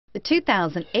The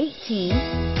 2018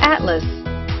 Atlas.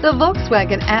 The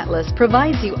Volkswagen Atlas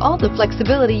provides you all the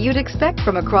flexibility you'd expect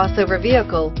from a crossover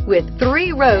vehicle with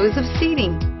 3 rows of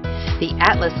seating. The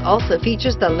Atlas also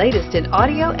features the latest in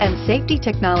audio and safety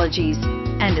technologies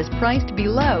and is priced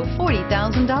below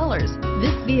 $40,000.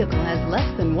 This vehicle has less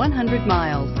than 100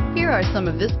 miles. Here are some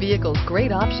of this vehicle's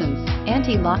great options: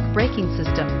 anti-lock braking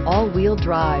system, all-wheel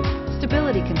drive,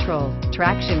 stability control,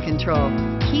 traction control,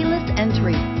 keyless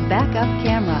entry, backup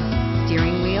camera,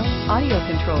 steering wheel audio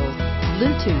controls,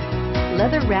 Bluetooth,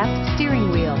 leather-wrapped steering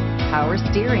wheel, power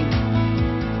steering.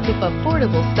 If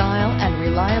affordable style and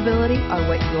reliability are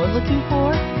what you're looking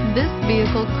for, this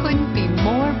vehicle couldn't be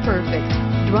more perfect.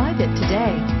 Drive it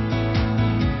today.